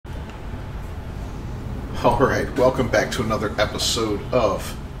Alright, welcome back to another episode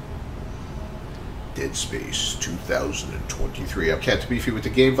of Dead Space 2023. I'm Captain Beefy with the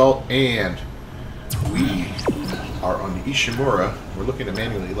Game Vault, and we are on the Ishimura. We're looking to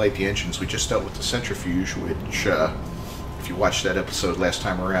manually light the engines. We just dealt with the centrifuge, which, if you watched that episode last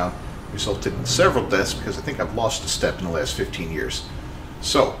time around, resulted in several deaths because I think I've lost a step in the last 15 years.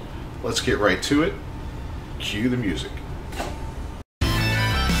 So, let's get right to it. Cue the music.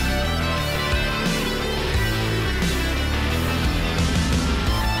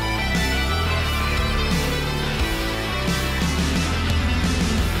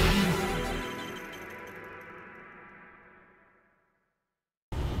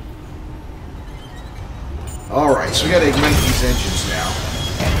 Alright, so we gotta ignite these engines now.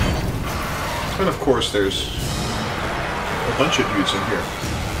 And of course there's a bunch of dudes in here.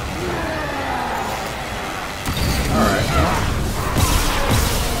 Alright.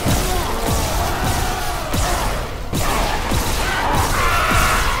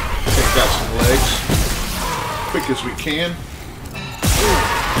 Take out some legs. Quick as we can.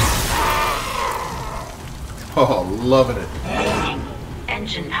 Oh, loving it.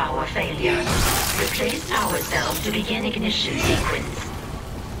 Engine power failure. Replace power cell to begin ignition sequence.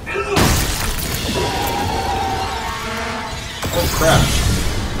 Oh crap.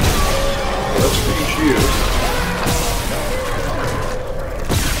 Let's finish you.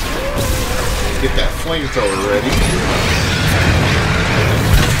 Get that flamethrower ready.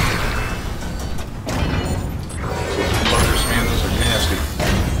 Those buggers, man, those are nasty.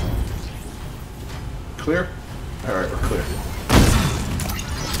 Clear? Alright, we're clear.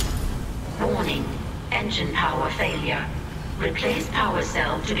 Warning. Engine power failure. Replace power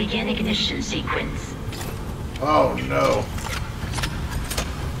cell to begin ignition sequence. Oh no.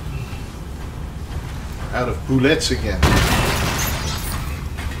 Out of bullets again.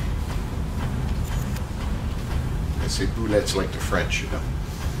 I say bullets like the French, you know.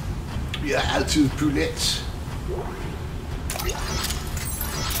 Yeah, out of bullets.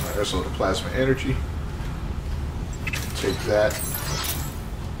 Alright, there's a little plasma energy. Take that.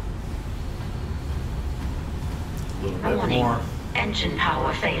 A little bit Warning. more. Engine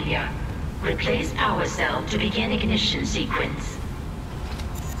power failure. Replace power cell to begin ignition sequence.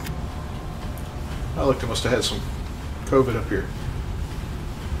 Oh look, they must have had some COVID up here.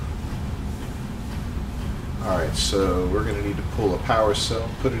 Alright, so we're going to need to pull a power cell,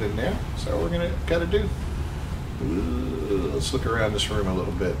 put it in there. That's what we're got to do. Ooh, let's look around this room a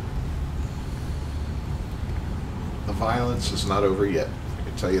little bit. The violence is not over yet. I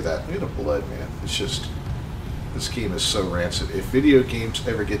can tell you that. Look at the blood, man. It's just... This game is so rancid. If video games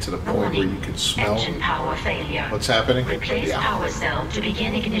ever get to the point where you can smell Engine power failure. what's happening, Replace power cell to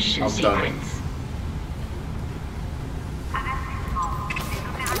begin ignition I'm done. sequence.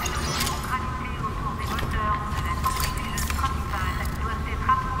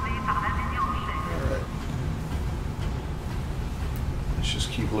 Alright. Let's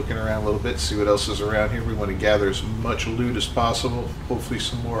just keep looking around a little bit, see what else is around here. We want to gather as much loot as possible. Hopefully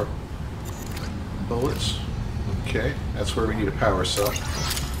some more bullets. Okay, that's where we need a power cell.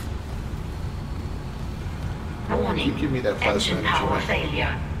 Warning. Give me that plasma Engine power energy.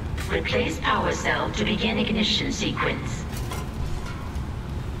 failure. Replace power cell to begin ignition sequence.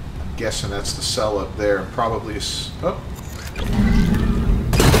 I'm guessing that's the cell up there, and probably oh.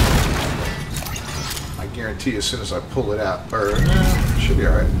 I guarantee as soon as I pull it out, or it should be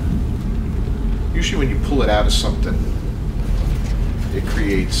alright. Usually when you pull it out of something, it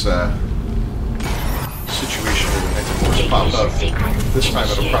creates situation where the metaphors pop up. This time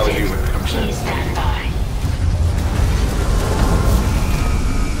it'll probably be when it comes in. Please stand by.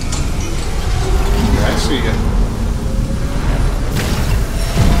 Yeah, I see you.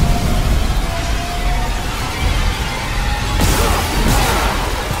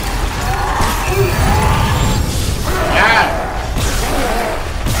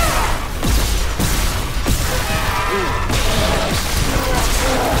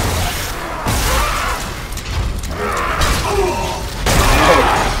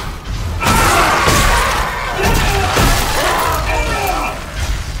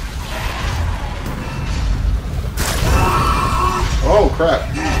 Oh crap.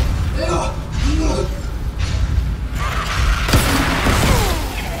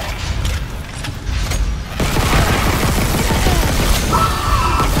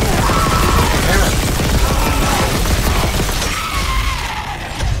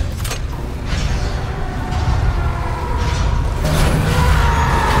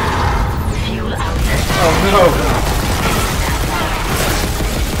 Fuel outlet. Oh no.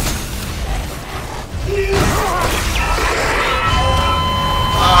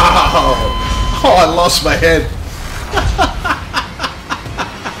 Oh, I lost my head.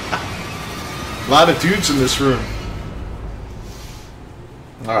 A lot of dudes in this room.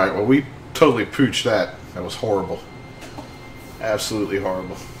 Alright, well, we totally pooched that. That was horrible. Absolutely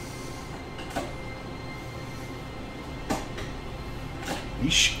horrible.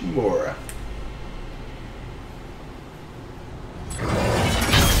 Ishimura.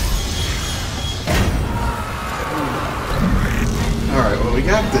 Alright, well, we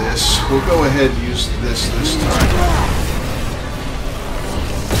got this. We'll go ahead and use this time.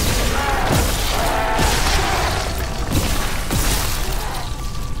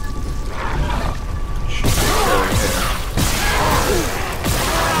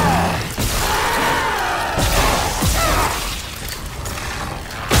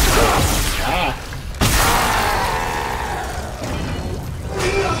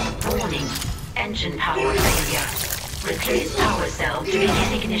 Engine power failure. Replace power cell to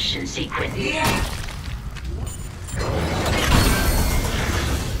begin ignition sequence.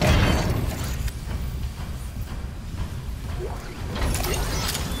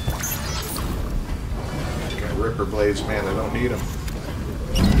 Got ripper blades, man. I don't need them.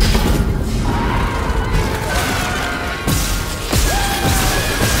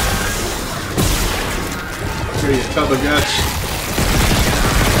 Here you tub of guts.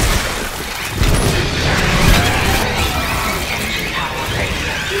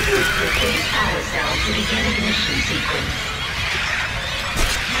 Replace power cell to begin ignition sequence.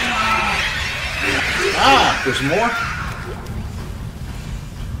 Ah, there's more?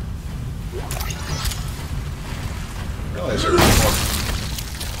 I realize there was more.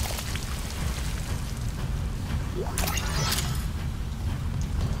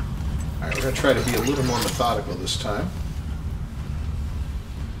 Alright, we're going to try to be a little more methodical this time.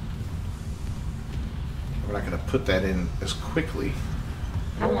 We're not going to put that in as quickly.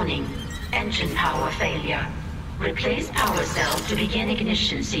 Warning. Engine power failure. Replace power cell to begin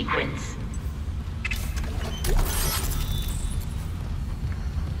ignition sequence.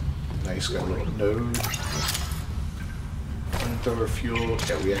 Nice, got a little node. Flamethrower fuel.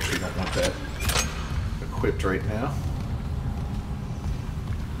 Yeah, we actually don't want that equipped right now.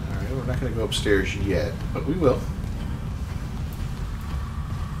 Alright, we're not going to go upstairs yet, but we will.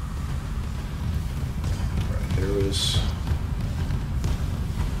 Alright, there was...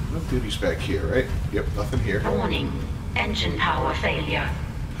 no duties back here, right? Yep, nothing here. Warning. Engine power failure.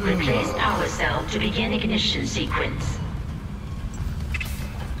 Replace power cell to begin ignition sequence.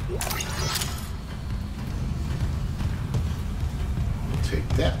 Take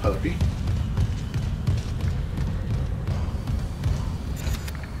that puppy.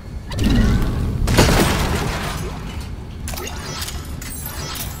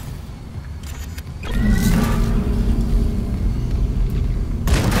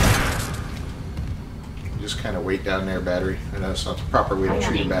 Kind of wait down there, battery. I know it's not the proper way to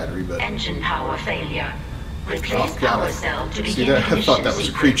treat a battery, but engine power failure. Replace power cell to begin see that? ignition I thought that was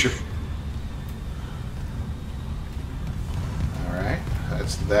a creature. All right,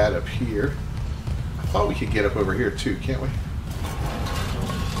 that's that up here. I thought we could get up over here too, can't we?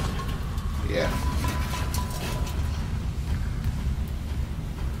 Yeah.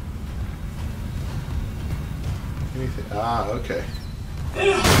 Anything? Ah, okay.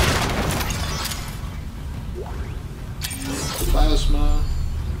 Plasma.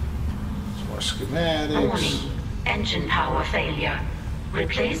 Some more schematics. Warning. Engine power failure.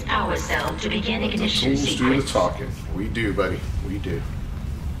 Replace power cell to begin ignition Tools sequence. do the talking. We do, buddy. We do.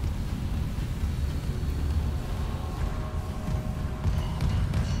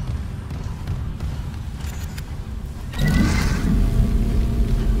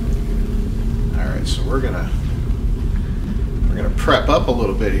 All right, so we're gonna prep up a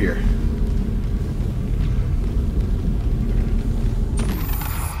little bit here.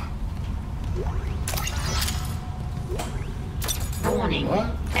 Warning.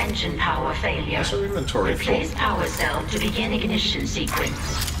 What? Engine power failure. That's our inventory full. Replace power cell to begin ignition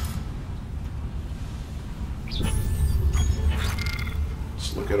sequence.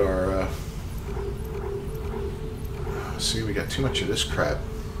 Let's look at our... see, we got too much of this crap.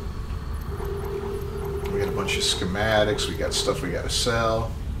 We got a bunch of schematics. We got stuff we got to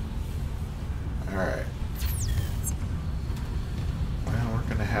sell. All right. Well, we're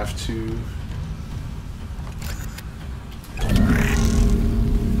going to have to...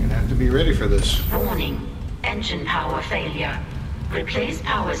 be ready for this. Warning. Engine power failure. Replace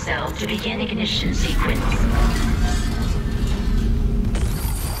power cell to begin ignition sequence.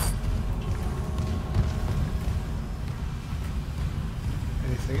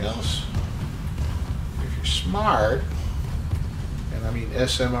 Anything else? If you're smart, and I mean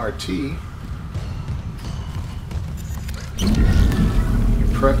SMRT,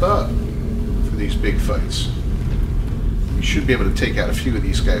 prep up for these big fights. We should be able to take out a few of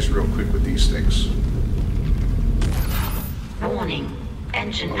these guys real quick with these things. Warning.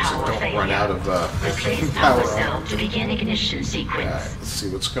 Engine Don't power failure. run out of Replace power power cell to begin ignition sequence. Alright, let's see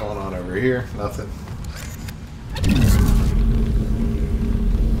what's going on over here. Nothing.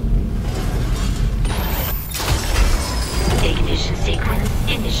 Ignition sequence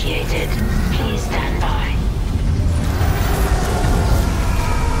initiated. Please stand by.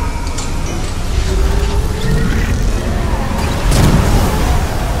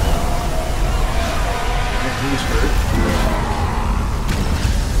 He's hurt.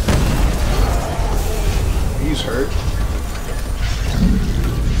 He's hurt.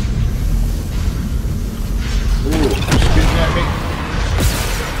 Ooh, spitting at me.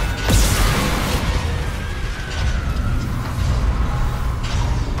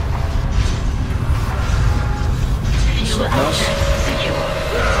 Fuel outlet secure.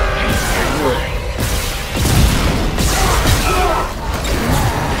 Please stand by.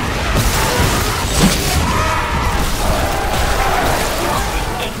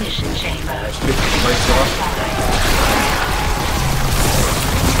 Ignition chamber. Let's take the lights off.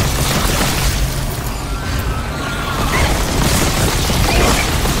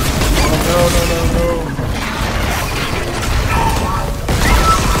 Oh no, no, no, no.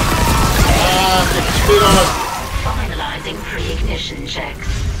 Get the speed on. Finalizing pre-ignition checks.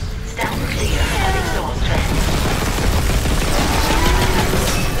 Stand clear of exhaust vents.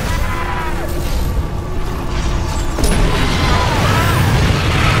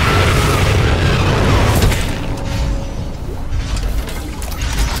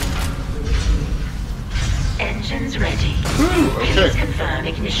 Engines ready. Ooh, okay. Please confirm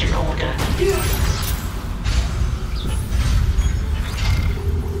ignition order.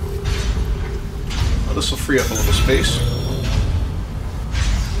 Well, this will free up a little space.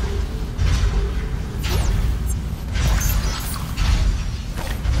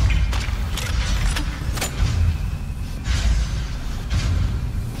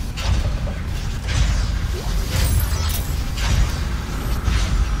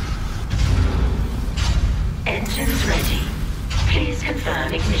 Engines ready. Please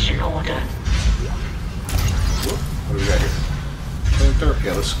confirm ignition order. What do we got here? Flamethrower.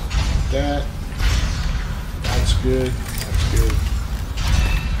 Yeah, let's that. That's good. That's good.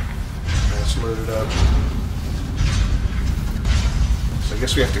 That's loaded up. So I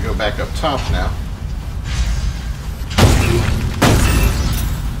guess we have to go back up top now.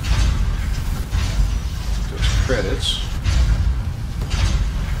 Those credits.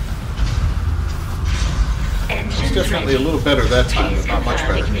 It's definitely a little better that time, but not much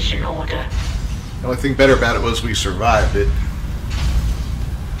better. Ignition order. The only thing better about it was we survived it.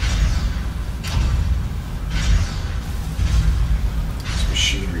 This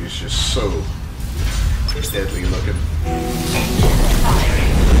machinery is just so deadly looking. Engines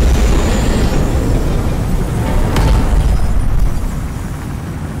firing.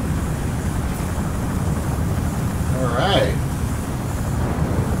 Alright.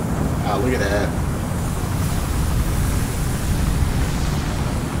 Ah, look at that.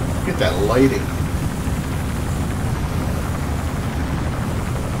 Look at that lighting.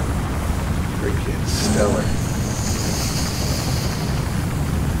 Freaking stellar.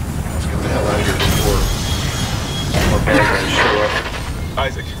 Let's get the hell out of here before more bad guys show up.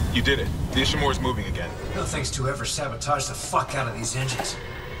 Isaac, you did it. The Ishimura's moving again. No thanks to whoever sabotaged the fuck out of these engines.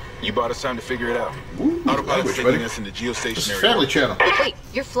 You bought us time to figure it out. Ooh, Autopilot's language, taking buddy. us into This is geostationary Family orbit. Channel. Wait,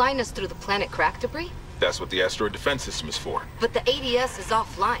 you're flying us through the planet crack debris? That's what the asteroid defense system is for. But the ADS is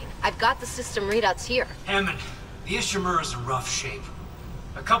offline. I've got the system readouts here. Hammond, the Ishimura's in rough shape.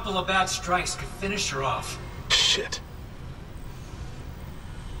 A couple of bad strikes could finish her off. Shit.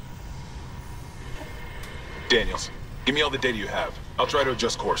 Daniels, give me all the data you have. I'll try to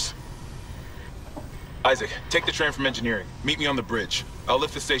adjust course. Isaac, take the train from engineering. Meet me on the bridge. I'll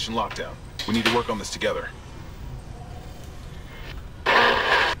lift the station lockdown. We need to work on this together.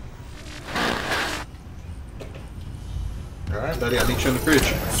 Alright, buddy, I'll meet you on the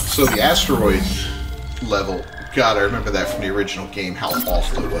bridge. So the asteroid level, God, I remember that from the original game, how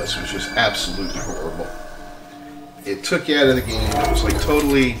awful it was. It was just absolutely horrible. It took you out of the game. It was like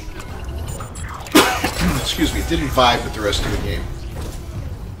totally... excuse me, it didn't vibe with the rest of the game.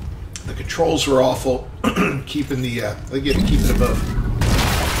 The controls were awful. Keeping the... again, keep it above...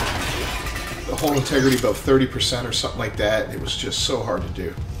 the whole integrity above 30% or something like that. It was just so hard to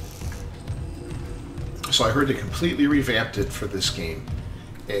do. So I heard they completely revamped it for this game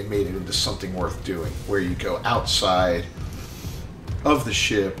and made it into something worth doing, where you go outside of the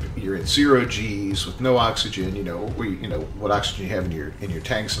ship. You're at 0 G's with no oxygen. You know what oxygen you have in your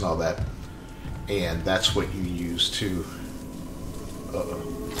tanks and all that, and that's what you use to.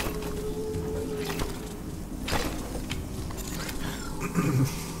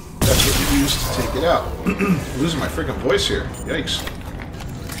 That's what you use to take it out. Losing my freaking voice here. Yikes.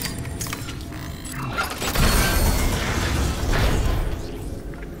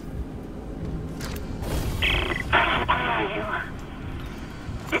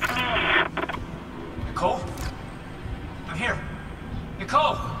 Nicole? I'm here.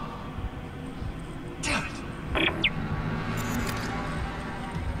 Nicole! Damn it!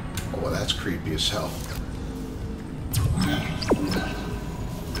 Oh, well, that's creepy as hell.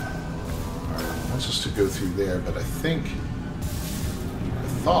 Wants us to go through there, but I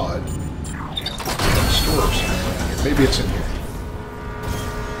thought stores. Maybe it's in here.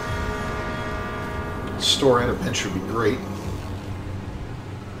 Store and a bench would be great.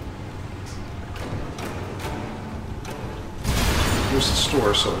 Here's the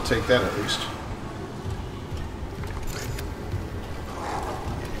store, so we'll take that at least.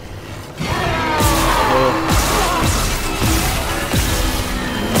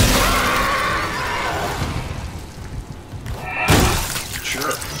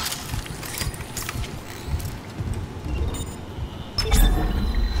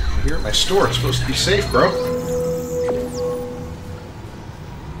 Here at my store, it's supposed to be safe, bro.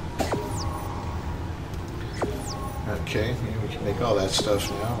 Okay, yeah, we can make all that stuff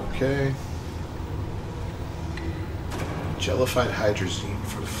now. Okay. Jellified hydrazine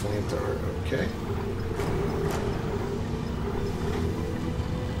for the flamethrower. Okay.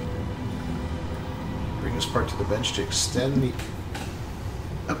 Bring this part to the bench to extend the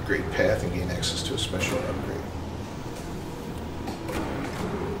upgrade path and gain access to a special upgrade.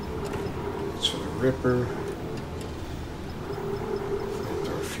 Ripper,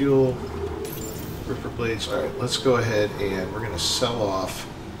 flamethrower fuel, ripper blades. Alright, let's go ahead and we're going to sell off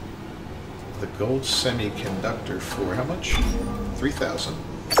the gold semiconductor for how much? 3,000.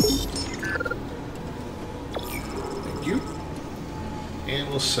 Thank you. And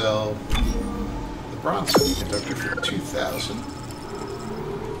we'll sell the bronze semiconductor for 2,000.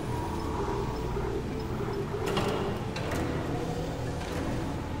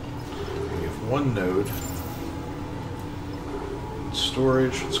 One node.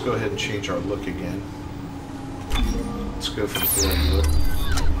 Storage. Let's go ahead and change our look again. Let's go for the blend look.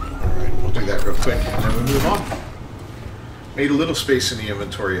 Alright, we'll do that real quick and then we'll move on. Made a little space in the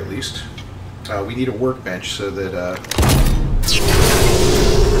inventory at least. We need a workbench so that we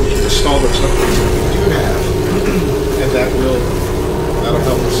can install those upgrades that we do have. And that'll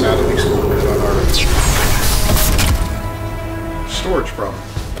help us out at least a little bit on our storage problem.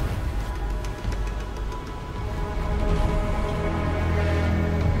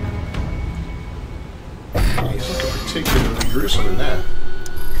 Particularly gruesome in that.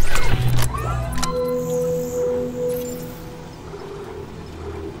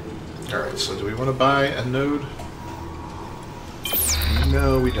 Alright, so do we want to buy a node?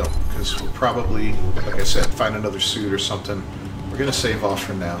 No, we don't, because we'll probably, like I said, find another suit or something. We're going to save off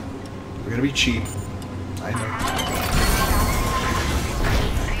for now. We're going to be cheap. I know.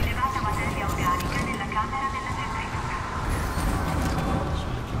 Just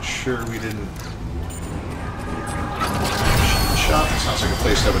making sure we didn't... Shop. Sounds like a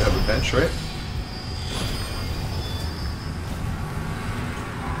place that would have a bench, right?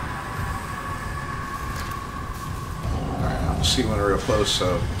 Alright, I'll see when we're real close,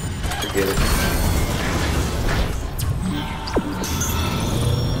 so forget it.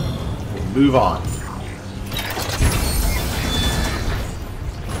 We'll move on.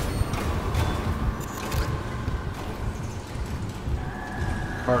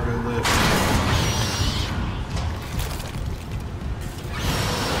 Cargo lift.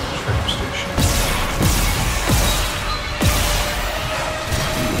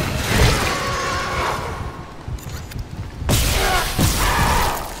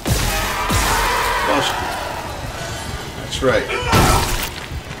 Right.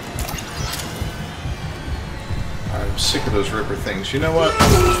 I'm sick of those Ripper things. You know what?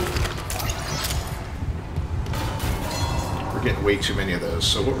 We're getting way too many of those.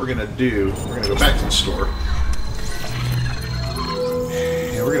 So what we're going to do, we're going to go back to the store.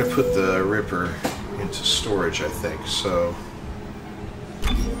 And we're going to put the Ripper into storage, I think. So...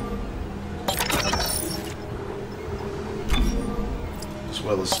 as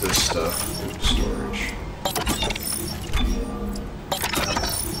well as this stuff into storage.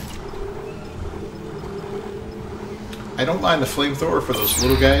 I don't mind the flamethrower for those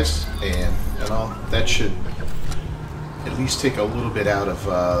little guys, and all. That should at least take a little bit out of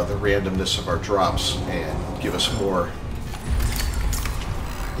the randomness of our drops and give us more.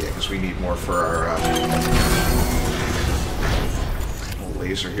 Yeah, because we need more for our little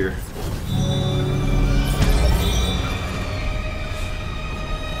laser here.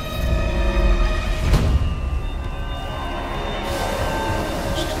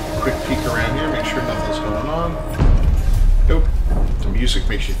 Quick peek around here, make sure nothing's going on. Nope. The music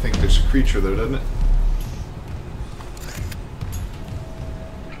makes you think there's a creature though, doesn't it?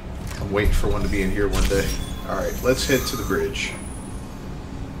 I'm waiting for one to be in here one day. Alright, let's head to the bridge.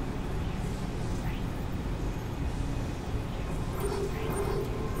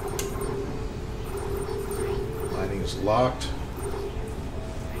 Mining is locked.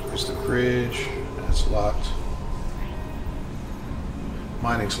 There's the bridge. That's locked.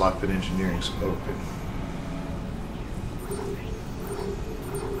 Mining's locked, but engineering's open.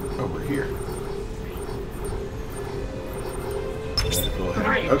 Oh, we're here. Go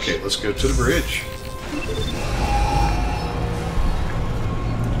ahead. Okay, let's go to the bridge.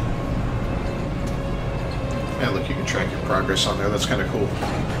 Yeah, look, you can track your progress on there. That's kind of cool.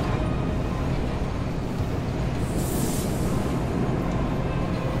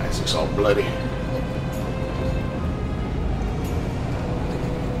 Isaac's all bloody.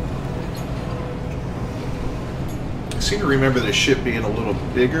 I seem to remember the ship being a little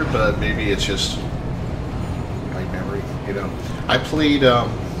bigger, but maybe it's just my memory, you know. I played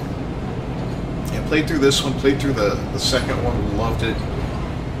through this one, played through the second one, loved it.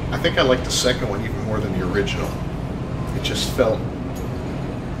 I think I liked the second one even more than the original. It just felt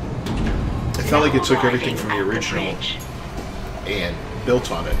like it took everything from the original and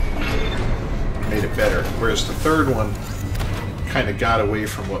built on it, made it better. Whereas the third one kind of got away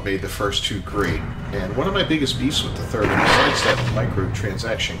from what made the first two great. And one of my biggest beefs with the third one, besides that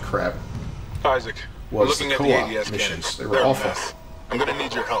microtransaction crap, Isaac, was looking the at the co-op ADS missions. cannons. They were They're a awful. mess. I'm gonna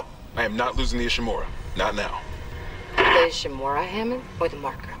need your help. I am not losing the Ishimura. Not now. The Ishimura, Hammond, or the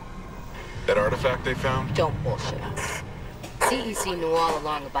marker? That artifact they found? Don't bullshit us. CEC knew all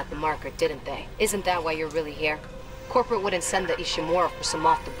along about the marker, didn't they? Isn't that why you're really here? Corporate wouldn't send the Ishimura for some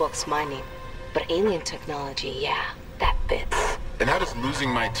off-the-books mining. But alien technology, yeah, that fits. Then how does losing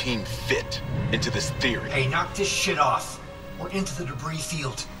my team fit into this theory? Hey, knock this shit off. We're into the debris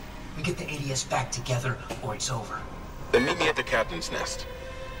field. We get the ADS back together, or it's over. Then meet me at the captain's nest.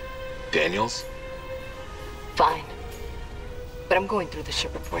 Daniels? Fine. But I'm going through the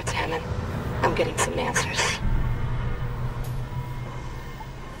ship reports, Hammond. I'm getting some answers.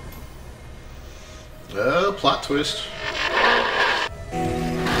 Plot twist.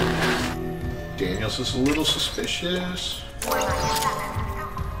 Daniels is a little suspicious. Of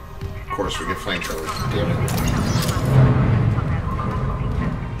course, we get flamethrowers. Damn it.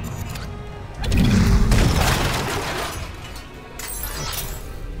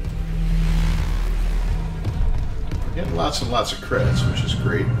 We're getting lots and lots of credits, which is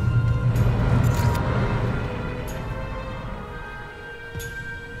great.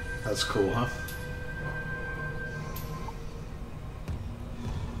 That's cool, huh?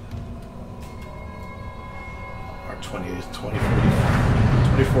 Our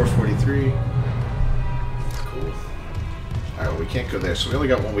 2443. Cool. Alright, we can't go there, so we only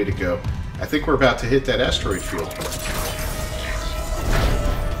got one way to go. I think we're about to hit that asteroid field.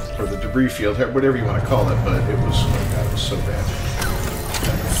 Or the debris field, whatever you want to call it, but it was, oh god, it was so bad.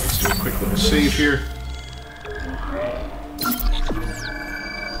 Let's do a quick little save here.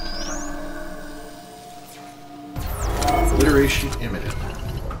 Obliteration imminent.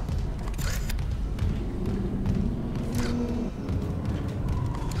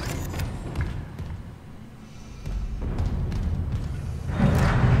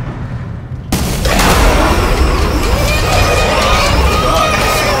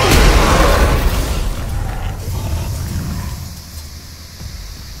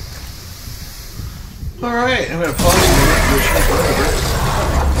 Alright, I'm going to pause a minute.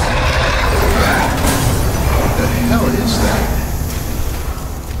 What the hell is that?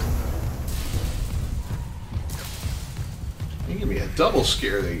 You give me a double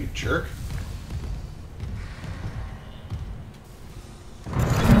scare there, you jerk.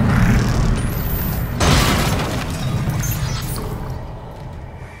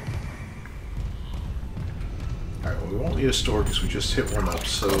 Alright, well, we won't need a store because we just hit one up,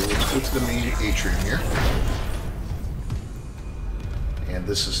 so let's go to the main atrium here. And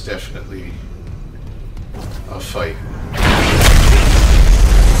this is definitely a fight.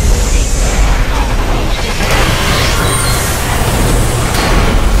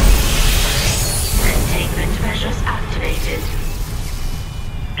 Containment measures activated.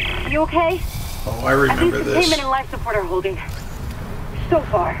 You okay? Oh, I remember At least this. containment and life support are holding. So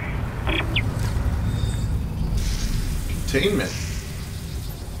far. Containment.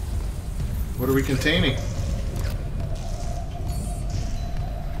 What are we containing?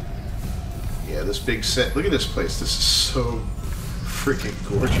 Yeah, this big set. Look at this place. This is so freaking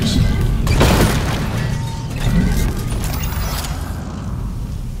gorgeous.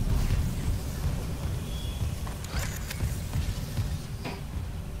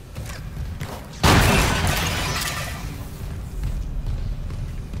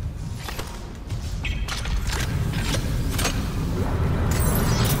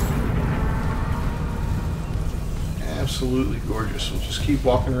 Absolutely gorgeous. We'll just keep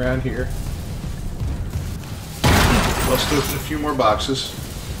walking around here. Bust open a few more boxes.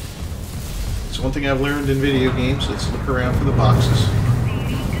 It's one thing I've learned in video games. Let's look around for the boxes.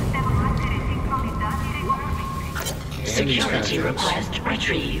 And Security request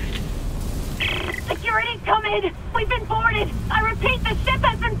retrieved. Security's come in! We've been boarded! I repeat, the ship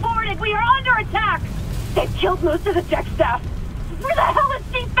has been boarded! We are under attack! They've killed most of the deck staff! Where the hell is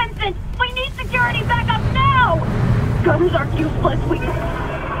Chief Vincent? We need security backup now! Guns are useless,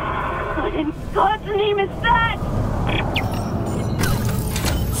 What in God's name is that?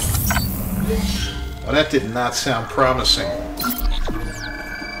 Well, that did not sound promising.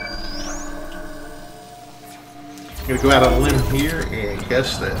 I'm gonna go out on a limb here and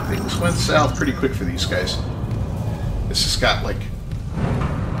guess that things went south pretty quick for these guys. This has got like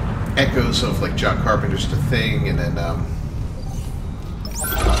echoes of like John Carpenter's The Thing, and then that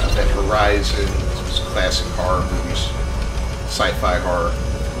Horizon, those classic horror movies, sci-fi horror.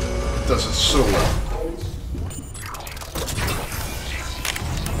 It does it so well.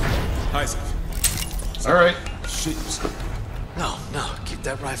 Isaac. All right. Shit. No, keep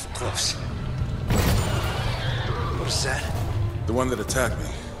that rifle close. What is that? The one that attacked me.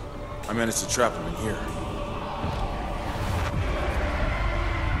 I managed to trap him in here.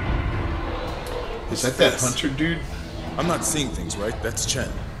 Is that hunter dude? I'm not seeing things, right? That's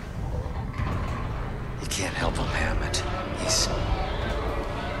Chen. You can't help him, Hammond. He's...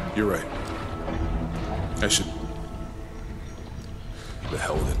 You're right. I should... The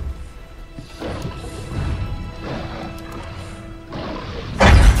hell with it.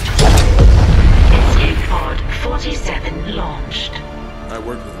 Escape pod 47 launched. I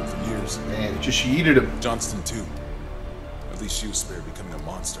worked with him for years. Man, it just yeeted him. Johnston, too. At least she was spared becoming a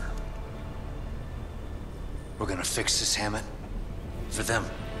monster. We're gonna fix this, Hammond. For them.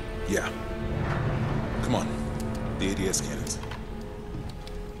 Yeah. Come on. The ADS cannons.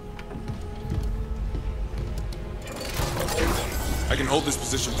 I can hold this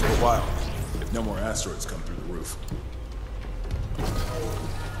position for a while, if no more asteroids come through the roof.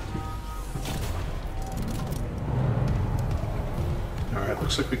 Alright,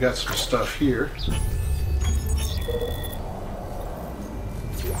 looks like we got some stuff here.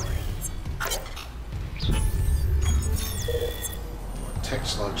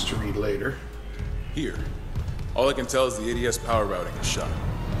 Text logs to read later. Here. All I can tell is the ADS power routing is shot.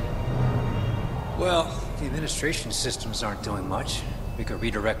 Well, the administration systems aren't doing much. We could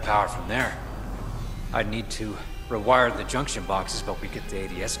redirect power from there. I'd need to rewire the junction boxes, but we get the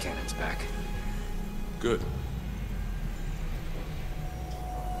ADS cannons back. Good.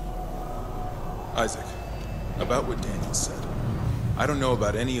 Isaac, about what Daniel said. I don't know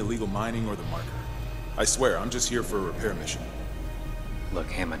about any illegal mining or the marker. I swear, I'm just here for a repair mission. Look,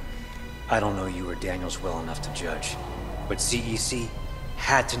 Hammond, I don't know you or Daniels well enough to judge, but CEC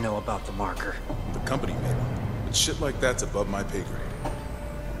had to know about the marker. The company maybe, but shit like that's above my pay grade.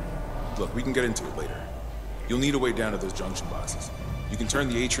 Look, we can get into it later. You'll need a way down to those junction boxes. You can turn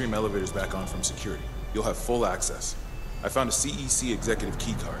the atrium elevators back on from security. You'll have full access. I found a CEC executive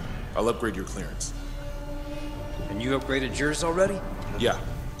key card. I'll upgrade your clearance. And you upgraded yours already? Yeah,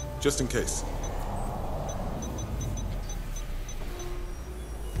 just in case.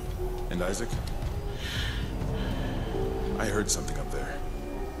 And Isaac? I heard something up there.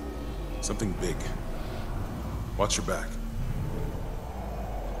 Something big. Watch your back.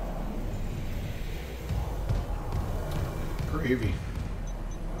 Gravy.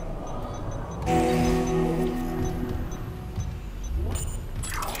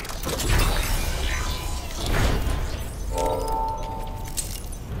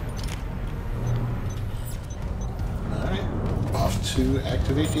 Alright, off to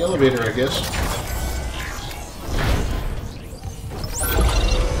activate the elevator, I guess.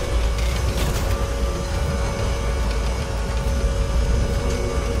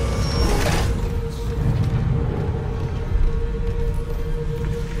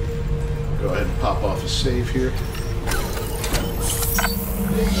 Go ahead and pop off a save here.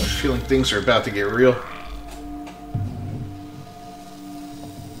 feeling things are about to get real.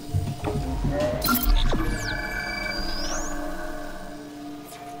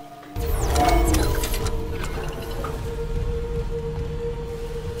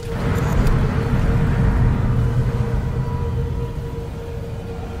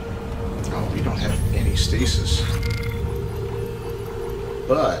 Oh, we don't have any stasis.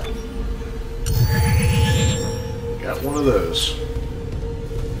 But got one of those.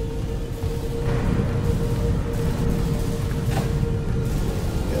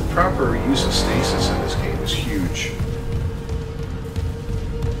 Yeah, the proper use of stasis in this game is huge.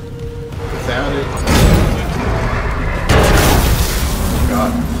 Without it,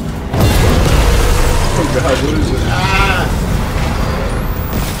 oh god, what is it? Ah!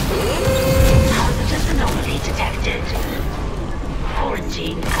 Positive anomaly detected.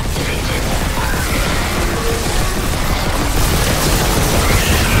 Quarantine activated.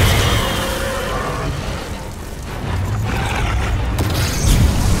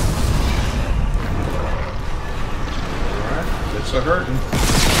 Alright, it's a hurting.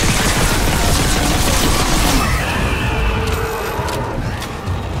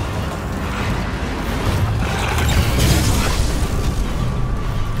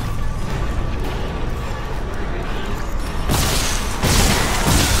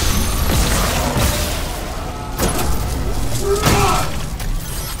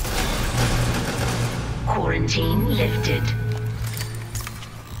 Quarantine lifted.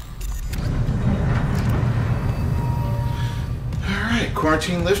 Alright,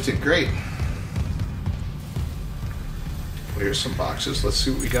 quarantine lifted, great. Here's some boxes. Let's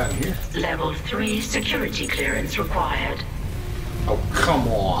see what we got in here. Level 3 security clearance required. Oh, come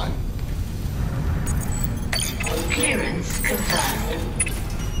on. Clearance confirmed.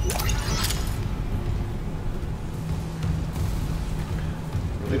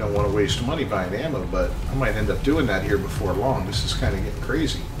 Really don't want to waste money buying ammo, but I might end up doing that here before long. This is kind of getting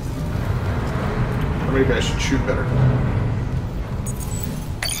crazy. Or maybe I should shoot better.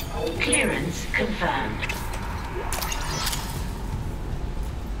 Clearance confirmed.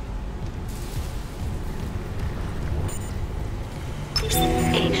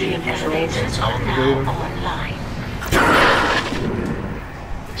 Atrium elevators are now online.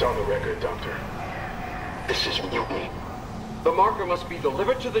 It's on the record, Doctor. This is mutiny. The marker must be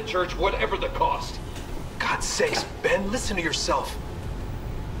delivered to the church, whatever the cost. God's sakes, Ben, listen to yourself.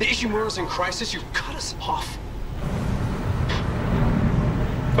 The Ishimura's in crisis, you've cut us off.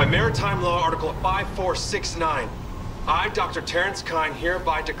 By Maritime Law, Article 5469, I, Dr. Terrence Kine,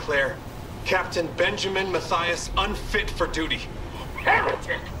 hereby declare Captain Benjamin Matthias unfit for duty.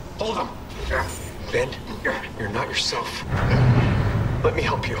 Heretic! Hold him! Ben, you're not yourself. Let me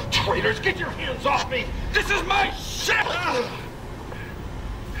help you. Traitors, get your hands off me! This is my ship! Oh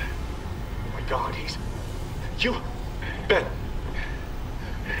my God, he's... You... Ben.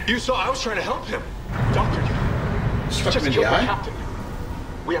 You saw I was trying to help him. Doctor, you Struck just him in killed the my eye? captain.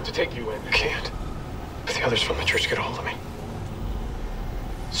 We have to take you in. I can't. If the others from the church get a hold of me.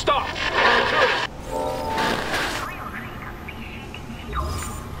 Stop!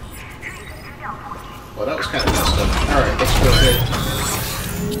 Well, that was kind of messed up. Alright, let's go ahead.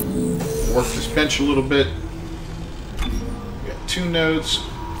 Work this bench a little bit. We got 2 nodes.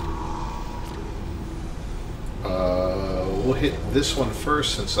 We'll hit this one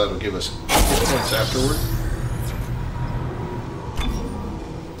first, since that'll give us hit points afterward.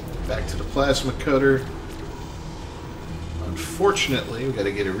 Back to the plasma cutter. Unfortunately, we got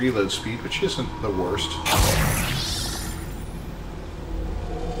to get a reload speed, which isn't the worst.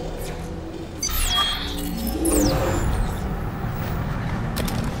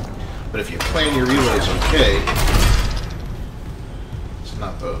 But if you plan your reloads okay, it's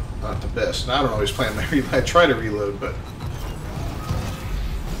not the best. And I don't always plan my reload. I try to reload, but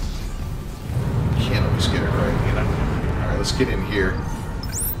you can't always get it right, you know. All right, let's get in here.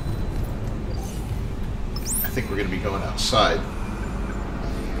 I think we're going to be going outside.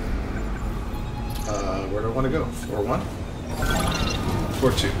 Where do I want to go? Floor 1?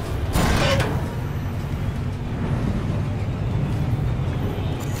 Floor 2.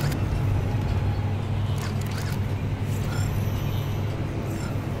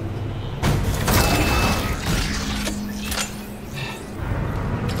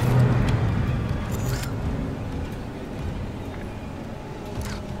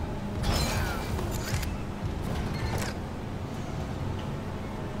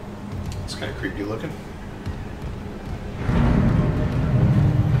 It's kind of creepy looking.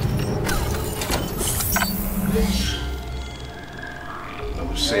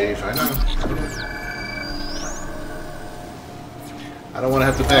 Another save, I know. I don't want to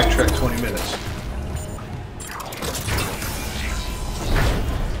have to backtrack 20 minutes.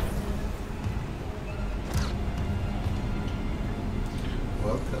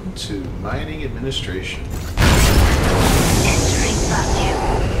 Welcome to Mining Administration. Entering vacuum.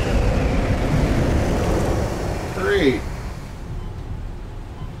 Great.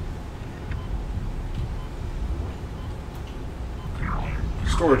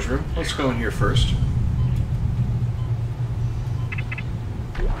 Storage room. Let's go in here first.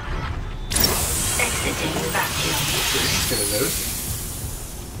 Exiting vacuum. Get a note.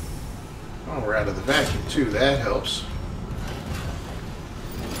 Oh, we're out of the vacuum too. That helps.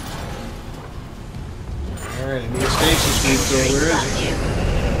 Alright, I need a stasis vehicle. Where is he?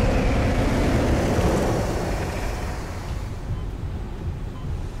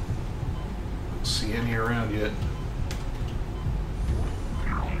 Don't see any around yet.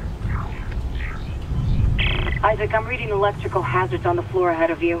 Isaac, I'm reading electrical hazards on the floor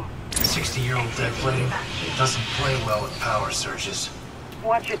ahead of you. 60-year-old dead blade doesn't play well with power surges.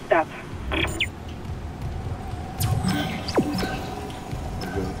 Watch your step.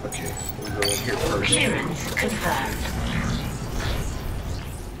 Okay, we'll go in here first. Clearance confirmed.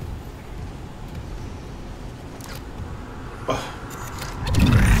 Oh.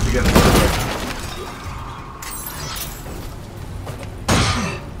 We got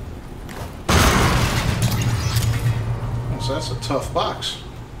so that's a tough box.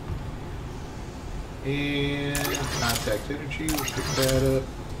 And contact energy, we'll pick that up.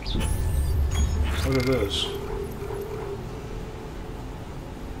 What are those?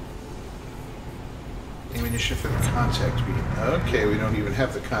 Ammunition for the contact beam. Okay, we don't even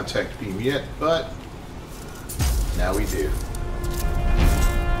have the contact beam yet, but now we do.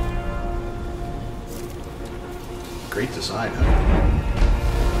 Great design, huh?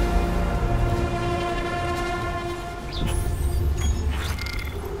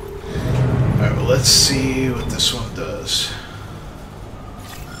 Alright, well, let's see what this one does.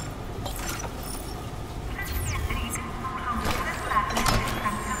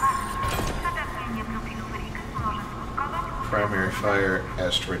 Primary fire,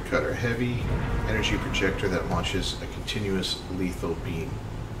 asteroid cutter heavy, energy projector that launches a continuous lethal beam.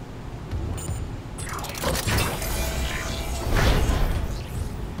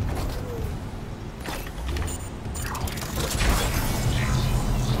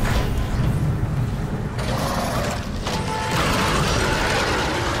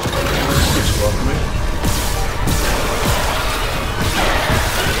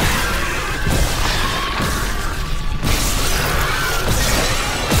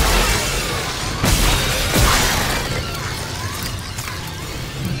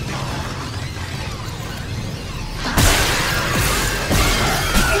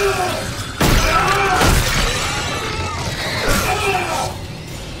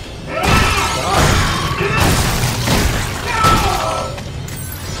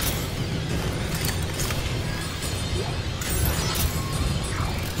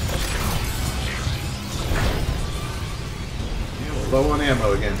 Low on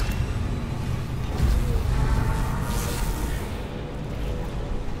ammo again.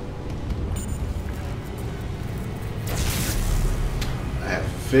 I have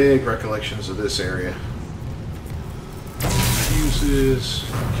vague recollections of this area. Fuses.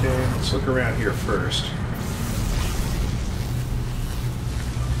 Okay, let's look around here first.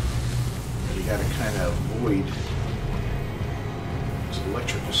 You gotta kind of avoid those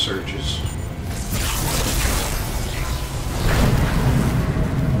electrical surges.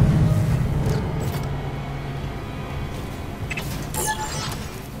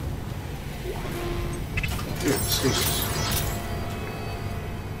 Stasis.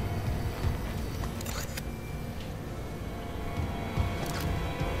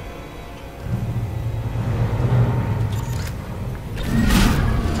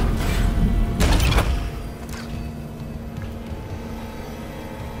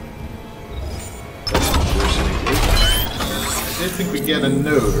 I did think we get a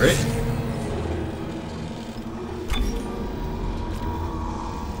node, right?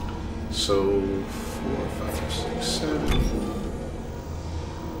 So 4, 5, 6, 7.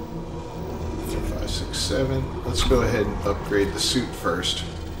 4, 5, 6, 7. Let's go ahead and upgrade the suit first.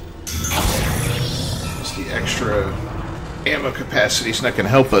 Just the extra ammo capacity is not going to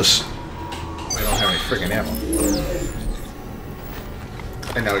help us. We don't have any friggin' ammo.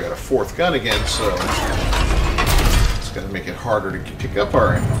 And now we got a fourth gun again, so it's going to make it harder to pick up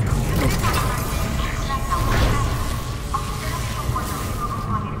our ammo.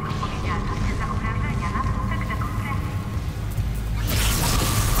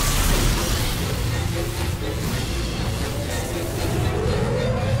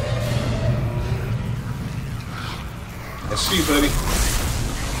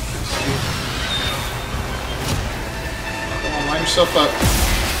 yourself up.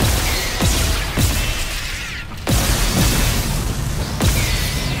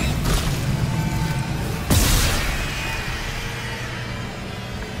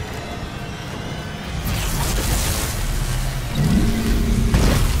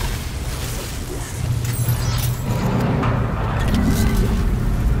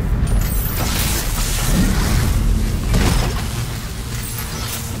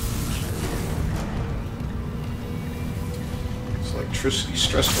 Electricity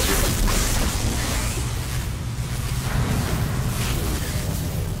stressful here.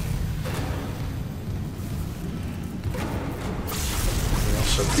 Anything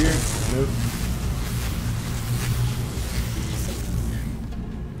else up here? Nope.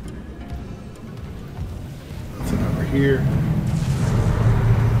 Nothing over here.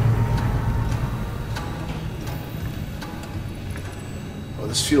 Oh,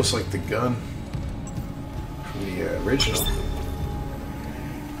 this feels like the gun from the original.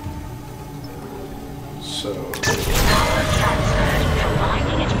 So, Power transferred from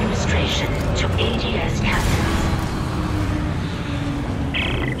mining administration to ADS cannons.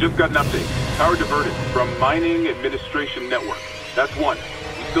 Just got an update. Power diverted from mining administration network. That's one.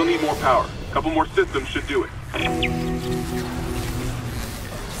 We still need more power. A couple more systems should do it.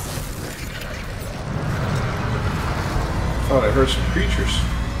 thought I heard some creatures.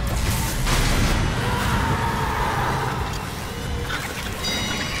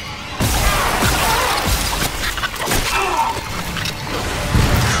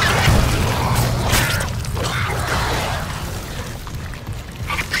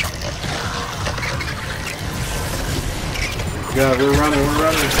 God, we're running, we're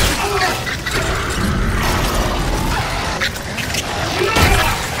running.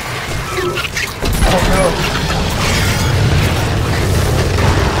 Oh no.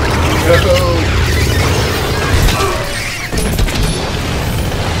 No.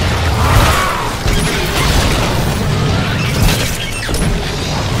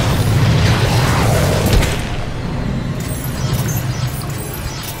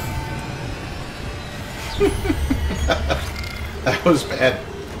 That was bad.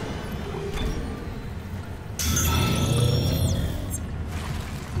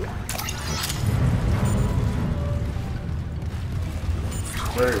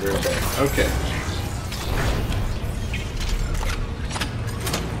 Very, very bad. Okay.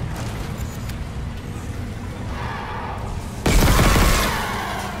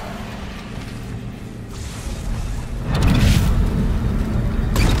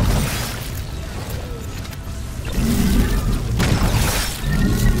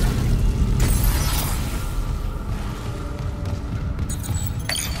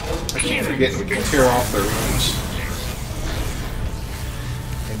 We can tear off their wings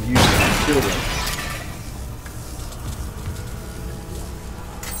and use them to kill them.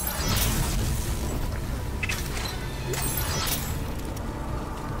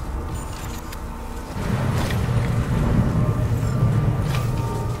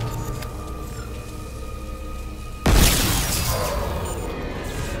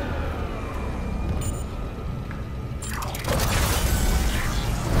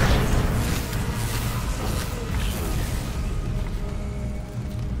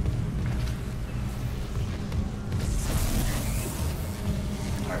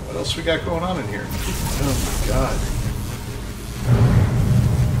 What else we got going on in here? Oh my god.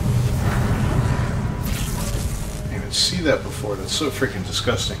 I didn't even see that before. That's so freaking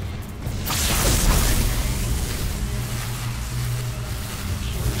disgusting.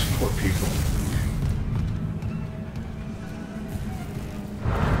 These poor people.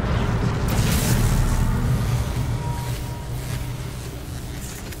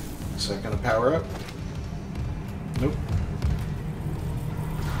 Is that gonna power up? Nope.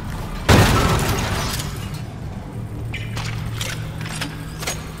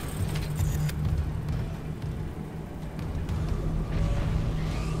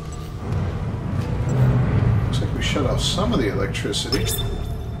 Shut off some of the electricity. Alright,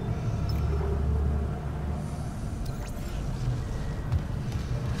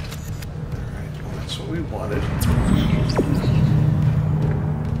 well, that's what we wanted.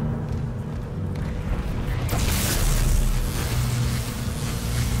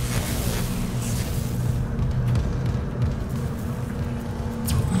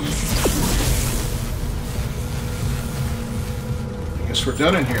 I guess we're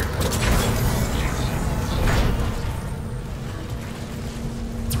done in here.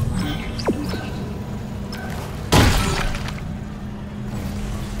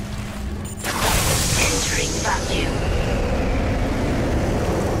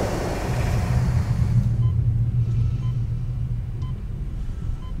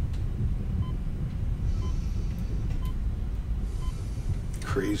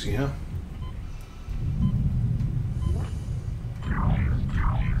 Crazy, huh?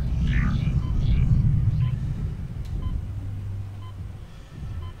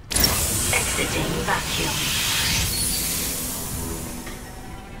 Exiting vacuum.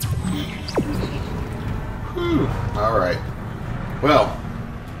 Whew. Alright. Well,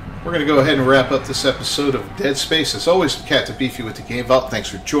 we're going to go ahead and wrap up this episode of Dead Space. As always, I'm Captain Beefy with the Game Vault. Thanks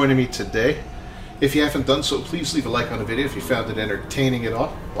for joining me today. If you haven't done so, please leave a like on the video if you found it entertaining at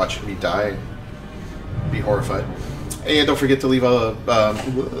all. Watching me die and be horrified. And don't forget to leave a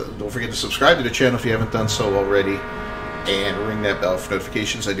don't forget to subscribe to the channel if you haven't done so already. And ring that bell for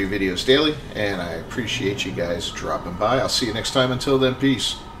notifications. I do videos daily, and I appreciate you guys dropping by. I'll see you next time. Until then,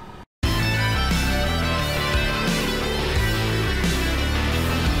 peace.